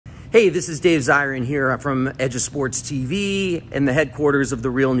Hey, this is Dave Zirin here from Edge of Sports TV and the headquarters of the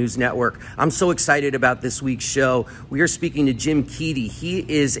Real News Network. I'm so excited about this week's show. We are speaking to Jim Keady. He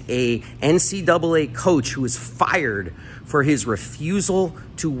is a NCAA coach who was fired for his refusal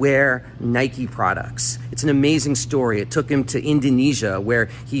to wear Nike products. It's an amazing story. It took him to Indonesia, where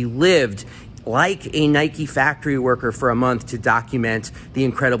he lived like a Nike factory worker for a month to document the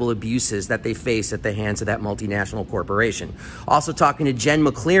incredible abuses that they face at the hands of that multinational corporation. Also talking to Jen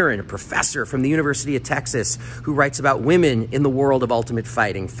McLaren, a professor from the University of Texas who writes about women in the world of ultimate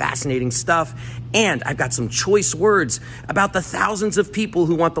fighting. Fascinating stuff. And I've got some choice words about the thousands of people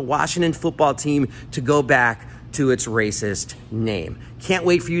who want the Washington football team to go back to its racist name. Can't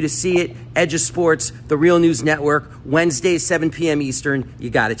wait for you to see it. Edge of Sports, the Real News Network, Wednesday, 7 p.m. Eastern. You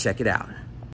got to check it out.